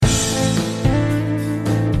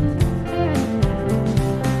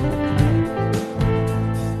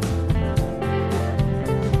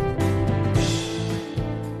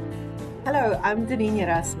Denene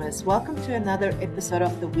Erasmus. Welcome to another episode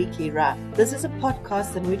of the Weekly Wrap. This is a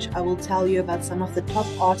podcast in which I will tell you about some of the top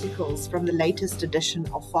articles from the latest edition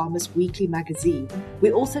of Farmers Weekly magazine.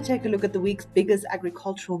 We also take a look at the week's biggest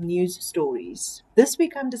agricultural news stories. This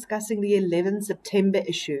week I'm discussing the 11 September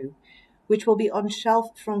issue, which will be on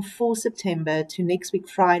shelf from 4 September to next week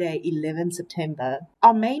Friday, 11 September.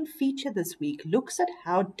 Our main feature this week looks at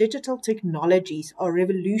how digital technologies are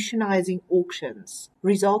revolutionizing auctions,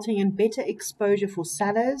 resulting in better exposure for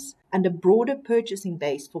sellers and a broader purchasing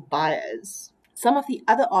base for buyers. Some of the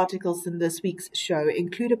other articles in this week's show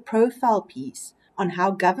include a profile piece on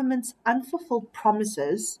how government's unfulfilled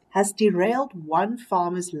promises has derailed one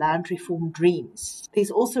farmer's land reform dreams.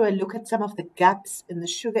 There's also a look at some of the gaps in the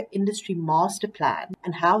sugar industry master plan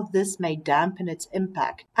and how this may dampen its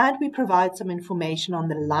impact. And we provide some information on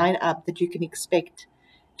the lineup that you can expect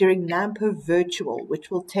during Nampo Virtual,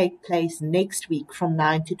 which will take place next week from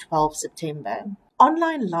 9 to 12 September.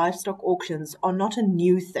 Online livestock auctions are not a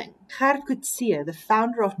new thing. Gert Coetzee, the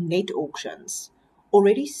founder of Net Auctions,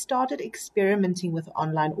 already started experimenting with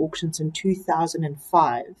online auctions in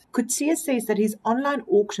 2005. Coetzee says that his online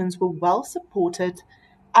auctions were well supported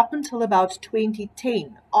up until about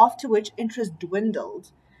 2010, after which interest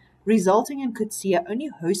dwindled, resulting in Coetzee only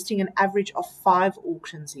hosting an average of 5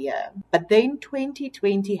 auctions a year. But then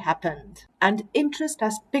 2020 happened, and interest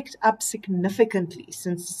has picked up significantly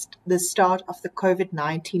since the start of the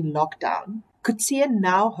COVID-19 lockdown. Coetzee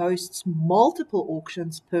now hosts multiple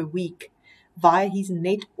auctions per week via his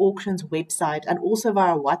Net Auctions website and also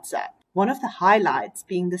via WhatsApp. One of the highlights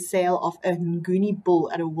being the sale of a Nguni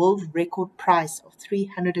bull at a world record price of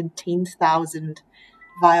 $310,000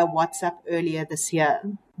 via WhatsApp earlier this year.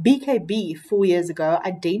 BKB 4 years ago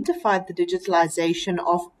identified the digitalization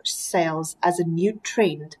of sales as a new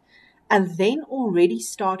trend and then already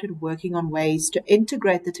started working on ways to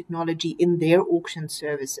integrate the technology in their auction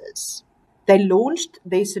services. They launched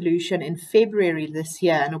their solution in February this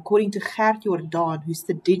year, and according to Gert Jordan, who's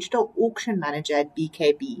the digital auction manager at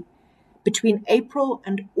BKB, between April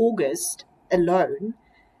and August alone,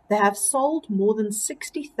 they have sold more than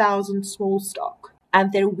 60,000 small stock,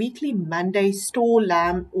 and their weekly Monday store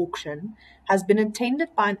lamb auction has been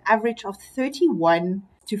attended by an average of 31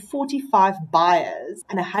 to 45 buyers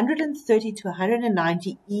and 130 to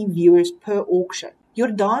 190 e-viewers per auction.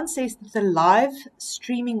 Jordan says that the live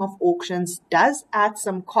streaming of auctions does add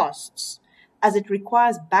some costs, as it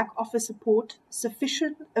requires back office support,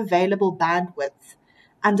 sufficient available bandwidth,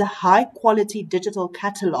 and a high-quality digital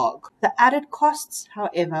catalog. The added costs,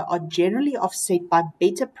 however, are generally offset by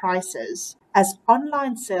better prices, as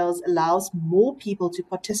online sales allows more people to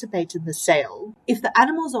participate in the sale. If the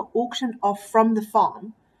animals are auctioned off from the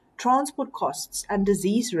farm, transport costs and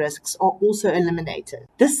disease risks are also eliminated.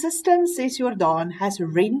 The system, says Jordan, has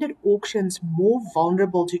rendered auctions more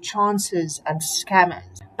vulnerable to chancers and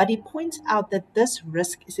scammers, but he points out that this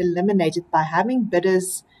risk is eliminated by having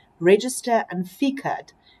bidders register and fee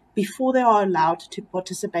cut before they are allowed to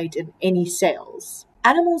participate in any sales.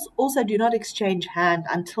 Animals also do not exchange hand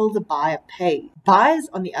until the buyer pays. Buyers,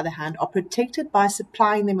 on the other hand, are protected by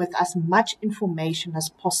supplying them with as much information as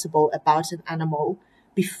possible about an animal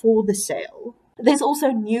before the sale. There's also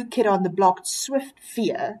a new kid on the block, Swift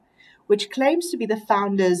Fear, which claims to be the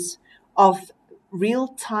founders of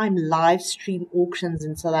real-time live stream auctions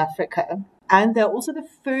in South Africa. And they're also the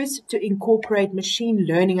first to incorporate machine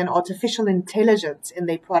learning and artificial intelligence in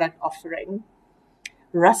their product offering.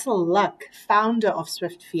 Russell Luck, founder of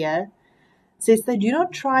Swift Fear, says they do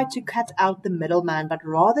not try to cut out the middleman, but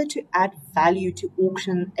rather to add value to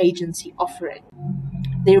auction agency offering.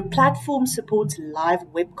 Their platform supports live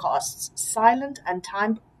webcasts, silent and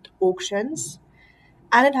timed auctions,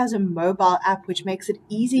 and it has a mobile app which makes it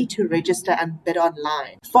easy to register and bid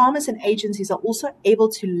online. Farmers and agencies are also able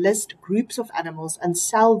to list groups of animals and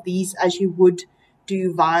sell these as you would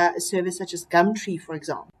do via a service such as Gumtree, for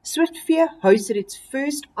example. Swift Fear hosted its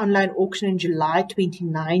first online auction in July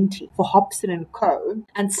 2019 for Hobson & Co.,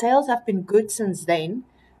 and sales have been good since then,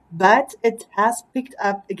 but it has picked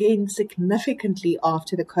up again significantly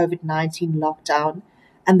after the COVID-19 lockdown,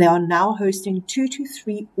 and they are now hosting 2 to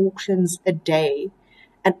 3 auctions a day,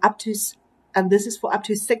 and this is for up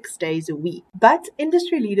to 6 days a week. But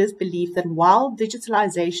industry leaders believe that while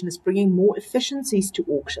digitalization is bringing more efficiencies to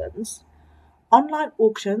auctions, online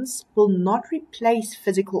auctions will not replace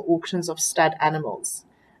physical auctions of stud animals,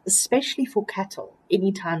 especially for cattle,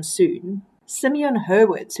 anytime soon. Simeon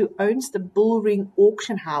Hurwitz, who owns the Bullring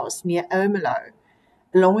Auction House near Ermelo,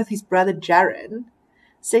 along with his brother Jaron,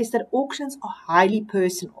 says that auctions are highly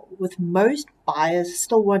personal, with most buyers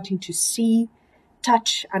still wanting to see,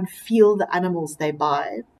 touch, and feel the animals they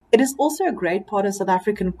buy. It is also a great part of South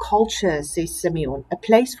African culture, says Simeon, a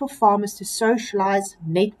place for farmers to socialize,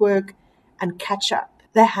 network, and catch up.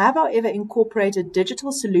 They have, however, incorporated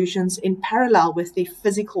digital solutions in parallel with their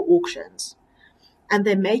physical auctions, and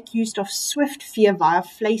they make use of Swift Via via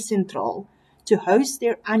Vleissentraal to host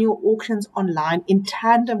their annual auctions online in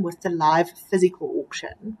tandem with the live physical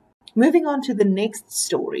auction. Moving on to the next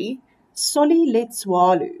story, Solly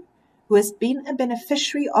Letswalu, who has been a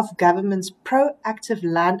beneficiary of government's proactive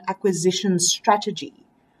land acquisition strategy,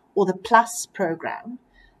 or the PLUS program,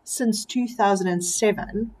 since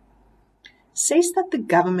 2007, says that the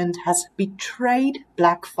government has betrayed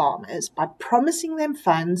black farmers by promising them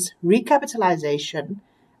funds, recapitalization,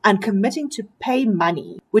 and committing to pay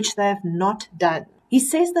money, which they have not done. He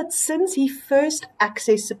says that since he first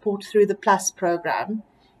accessed support through the PLUS program,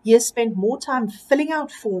 he has spent more time filling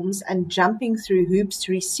out forms and jumping through hoops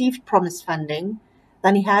to receive promised funding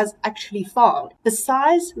than he has actually filed.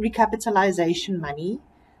 Besides recapitalization money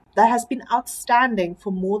that has been outstanding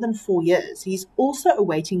for more than 4 years, he's also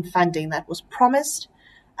awaiting funding that was promised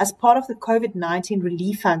as part of the COVID-19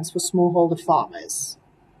 relief funds for smallholder farmers.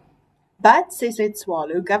 But, says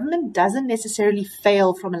Letswalu, government doesn't necessarily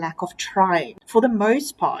fail from a lack of trying. For the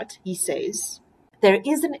most part, he says, there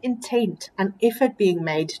is an intent and effort being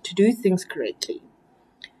made to do things correctly.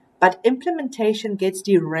 But implementation gets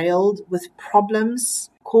derailed with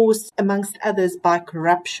problems caused, amongst others, by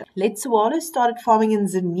corruption. Letswalu started farming in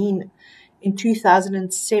Denene in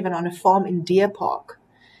 2007 on a farm in Deer Park.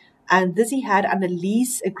 And this he had under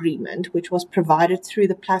lease agreement, which was provided through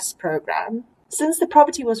the PLUS program. Since the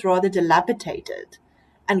property was rather dilapidated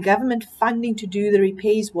and government funding to do the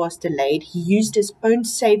repairs was delayed, he used his own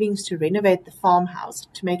savings to renovate the farmhouse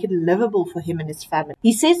to make it livable for him and his family.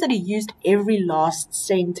 He says that he used every last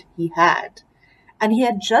cent he had, and he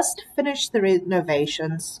had just finished the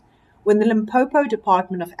renovations when the Limpopo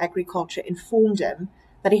Department of Agriculture informed him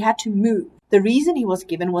that he had to move. The reason he was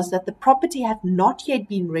given was that the property had not yet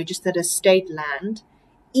been registered as state land,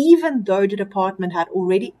 even though the department had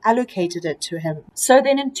already allocated it to him. So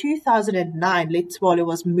then in 2009, Letswalu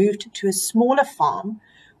was moved to a smaller farm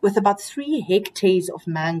with about 3 hectares of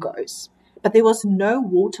mangoes, but there was no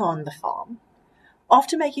water on the farm.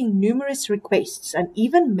 After making numerous requests and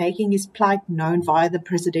even making his plight known via the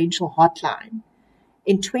presidential hotline,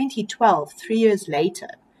 in 2012, 3 years later,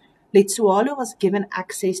 Letswalu was given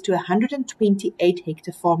access to a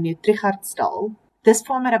 128-hectare farm near Trigardsdal. This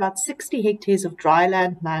farm had about 60 hectares of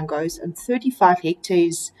dryland mangoes and 35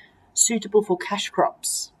 hectares suitable for cash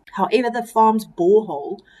crops. However, the farm's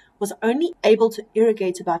borehole was only able to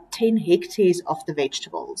irrigate about 10 hectares of the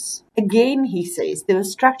vegetables. Again, he says, there were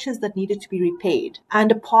structures that needed to be repaired.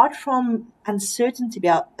 And apart from uncertainty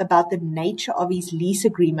about the nature of his lease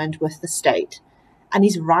agreement with the state and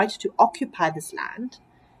his right to occupy this land,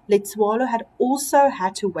 Letswalu had also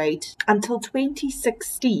had to wait until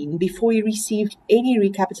 2016 before he received any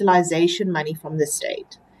recapitalization money from the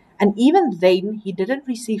state. And even then, he didn't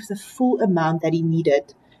receive the full amount that he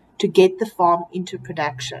needed to get the farm into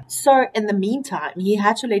production. So in the meantime, he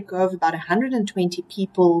had to let go of about 120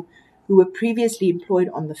 people who were previously employed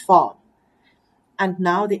on the farm. And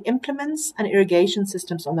now the implements and irrigation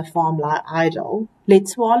systems on the farm lie idle.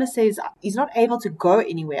 Letswalu says he's not able to go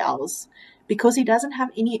anywhere else because he doesn't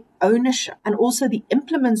have any ownership. And also the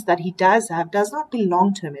implements that he does have does not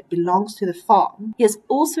belong to him. It belongs to the farm. He has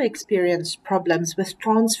also experienced problems with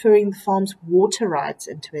transferring the farm's water rights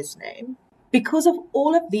into his name. Because of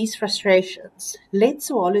all of these frustrations,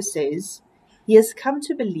 Letswalu says he has come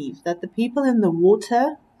to believe that the people in the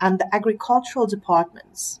water and the agricultural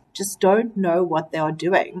departments just don't know what they are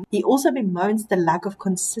doing. He also bemoans the lack of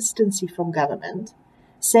consistency from government,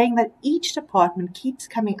 saying that each department keeps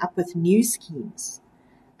coming up with new schemes,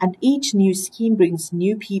 and each new scheme brings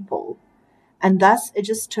new people, and thus it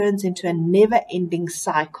just turns into a never-ending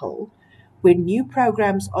cycle where new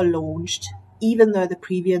programs are launched even though the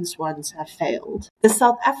previous ones have failed. The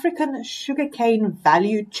South African Sugarcane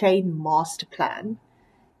Value Chain Master Plan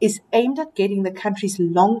is aimed at getting the country's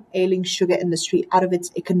long-ailing sugar industry out of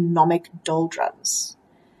its economic doldrums.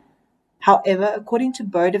 However, according to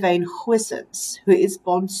Boudewyn Goossens, who is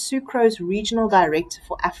Bonsucro's Regional Director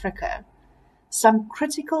for Africa, some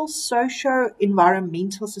critical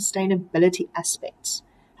socio-environmental sustainability aspects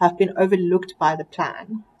have been overlooked by the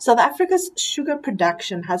plan. South Africa's sugar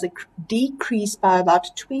production has decreased by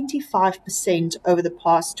about 25% over the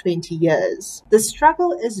past 20 years. The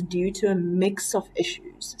struggle is due to a mix of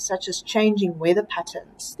issues, such as changing weather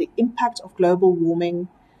patterns, the impact of global warming,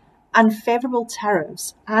 unfavorable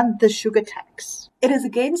tariffs, and the sugar tax. It is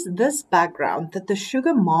against this background that the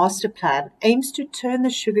Sugar Master Plan aims to turn the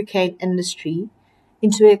sugarcane industry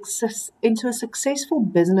into a successful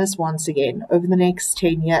business once again over the next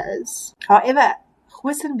 10 years. However,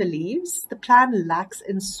 Huisson believes the plan lacks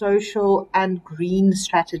in social and green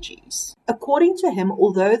strategies. According to him,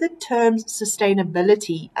 although the terms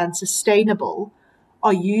sustainability and sustainable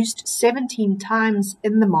are used 17 times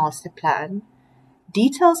in the master plan,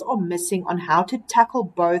 details are missing on how to tackle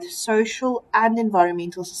both social and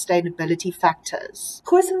environmental sustainability factors.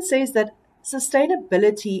 Huisson says that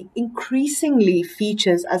sustainability increasingly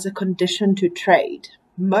features as a condition to trade.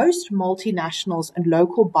 Most multinationals and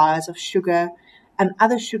local buyers of sugar and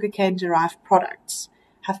other sugarcane-derived products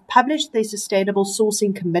have published their sustainable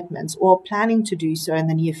sourcing commitments or are planning to do so in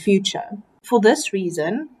the near future. For this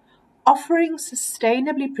reason, offering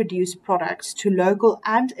sustainably produced products to local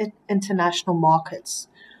and international markets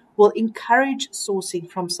will encourage sourcing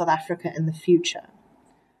from South Africa in the future.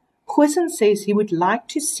 Huisson says he would like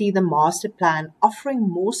to see the master plan offering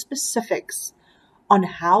more specifics on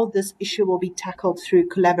how this issue will be tackled through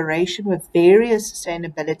collaboration with various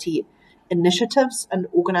sustainability initiatives and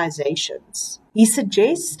organizations. He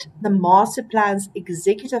suggests the master plan's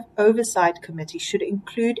executive oversight committee should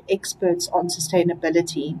include experts on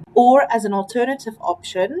sustainability, or as an alternative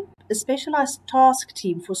option, a specialized task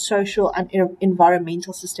team for social and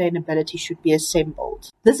environmental sustainability should be assembled.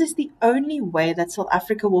 This is the only way that South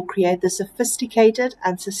Africa will create the sophisticated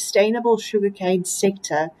and sustainable sugarcane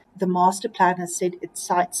sector the master plan has set its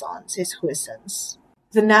sights on, says Huissons.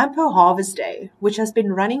 The Nampo Harvest Day, which has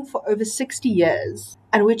been running for over 60 years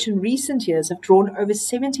and which in recent years have drawn over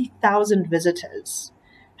 70,000 visitors,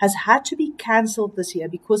 has had to be cancelled this year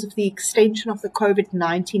because of the extension of the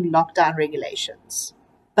COVID-19 lockdown regulations.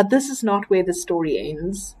 But this is not where the story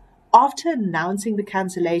ends. After announcing the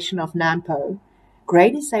cancellation of Nampo,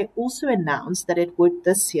 Grain SA also announced that it would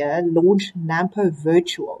this year launch Nampo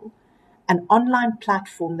Virtual, an online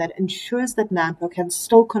platform that ensures that Nampo can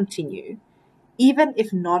still continue, even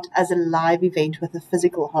if not as a live event with a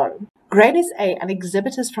physical home. Grain SA and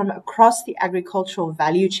exhibitors from across the agricultural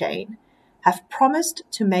value chain have promised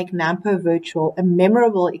to make Nampo Virtual a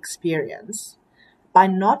memorable experience by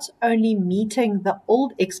not only meeting the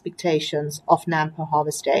old expectations of Nampo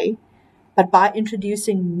Harvest Day, but by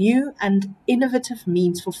introducing new and innovative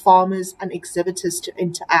means for farmers and exhibitors to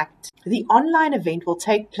interact. The online event will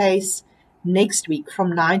take place next week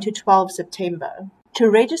from 9 to 12 September. To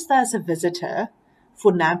register as a visitor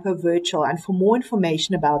for Nampo Virtual and for more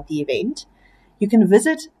information about the event, you can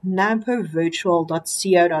visit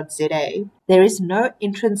nampovirtual.co.za. There is no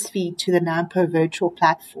entrance fee to the Nampo Virtual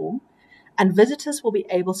platform, and visitors will be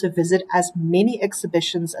able to visit as many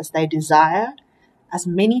exhibitions as they desire, as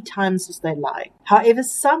many times as they like. However,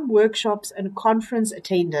 some workshops and conference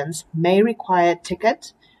attendance may require a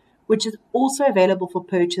ticket, which is also available for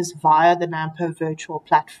purchase via the Nampo Virtual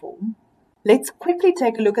platform. Let's quickly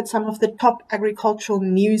take a look at some of the top agricultural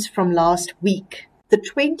news from last week. The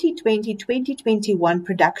 2020-2021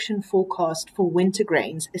 production forecast for winter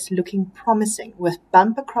grains is looking promising, with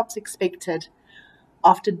bumper crops expected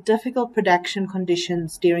after difficult production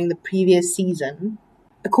conditions during the previous season.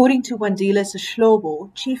 According to Wandile Seshlobo,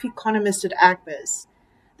 chief economist at Agbiz,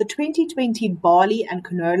 the 2020 barley and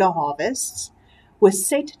canola harvests were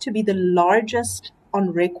set to be the largest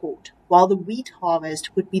on record, while the wheat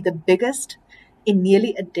harvest would be the biggest in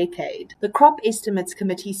nearly a decade. The Crop Estimates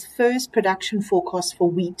Committee's first production forecast for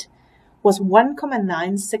wheat was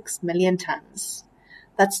 1.96 million tons.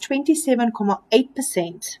 That's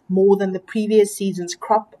 27.8% more than the previous season's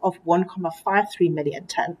crop of 1.53 million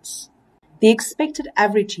tons. The expected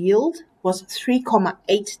average yield was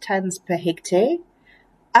 3.8 tons per hectare,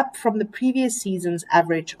 up from the previous season's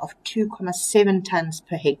average of 2.7 tons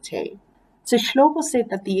per hectare. Seshlobo said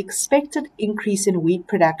that the expected increase in wheat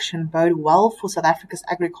production bode well for South Africa's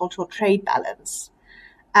agricultural trade balance,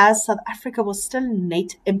 as South Africa was still a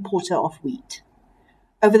net importer of wheat.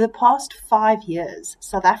 Over the past 5 years,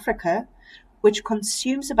 South Africa, which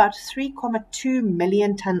consumes about 3.2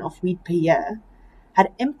 million tons of wheat per year,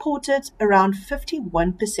 had imported around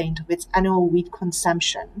 51% of its annual wheat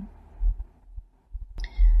consumption.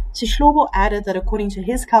 Seshlobo added that according to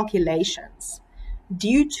his calculations,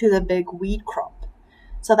 due to the big wheat crop,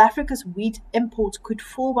 South Africa's wheat imports could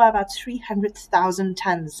fall by about 300,000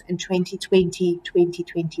 tons in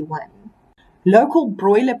 2020-2021. Local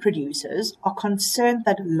broiler producers are concerned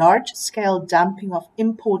that large-scale dumping of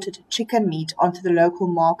imported chicken meat onto the local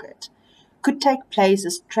market could take place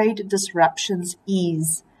as trade disruptions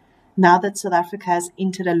ease now that South Africa has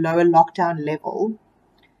entered a lower lockdown level.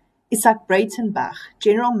 Isak Breitenbach,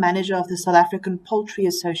 General Manager of the South African Poultry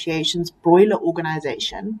Association's broiler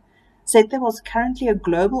organization, said there was currently a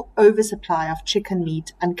global oversupply of chicken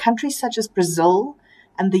meat, and countries such as Brazil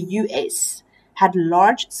and the US had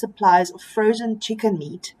large supplies of frozen chicken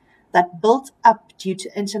meat that built up due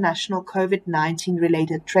to international COVID-19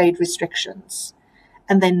 related trade restrictions,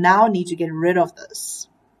 and they now need to get rid of this.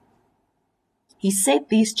 He said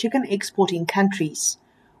these chicken exporting countries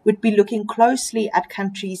would be looking closely at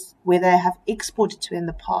countries where they have exported to in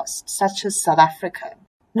the past, such as South Africa.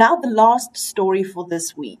 Now, the last story for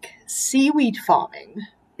this week. Seaweed farming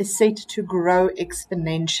is set to grow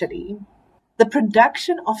exponentially. The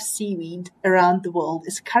production of seaweed around the world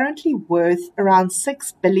is currently worth around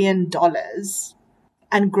 $6 billion,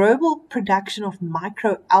 and global production of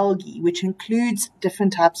microalgae, which includes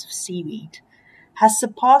different types of seaweed, has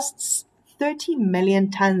surpassed 30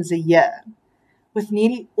 million tons a year, with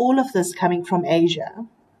nearly all of this coming from Asia.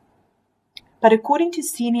 But according to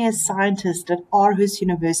senior scientist at Aarhus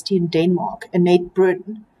University in Denmark, Annette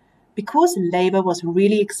Brun, because labor was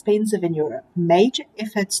really expensive in Europe, major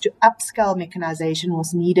efforts to upscale mechanization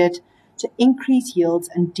was needed to increase yields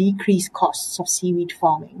and decrease costs of seaweed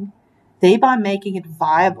farming, thereby making it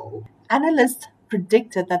viable. Analysts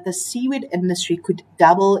predicted that the seaweed industry could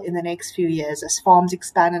double in the next few years as farms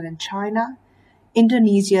expanded in China,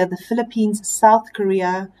 Indonesia, the Philippines, South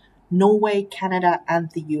Korea, Norway, Canada, and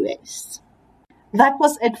the US. That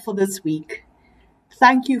was it for this week.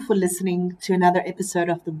 Thank you for listening to another episode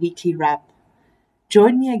of the Weekly Wrap.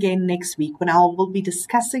 Join me again next week when I will be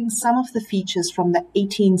discussing some of the features from the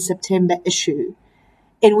 18 September issue,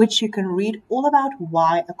 in which you can read all about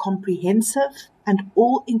why a comprehensive and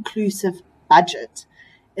all-inclusive budget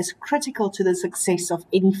is critical to the success of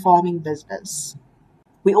any farming business.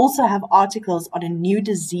 We also have articles on a new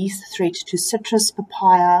disease threat to citrus,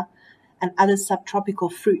 papaya, and other subtropical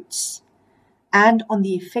fruits, and on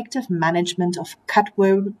the effective management of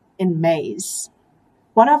cutworm in maize.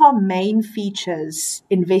 One of our main features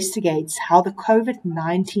investigates how the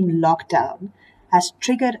COVID-19 lockdown has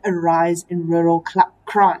triggered a rise in rural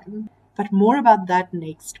crime, but more about that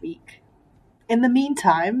next week. In the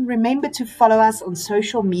meantime, remember to follow us on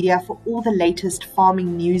social media for all the latest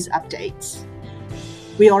farming news updates.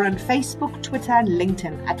 We are on Facebook, Twitter, and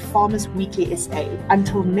LinkedIn at Farmers Weekly SA.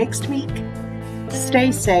 Until next week,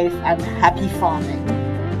 stay safe and happy farming.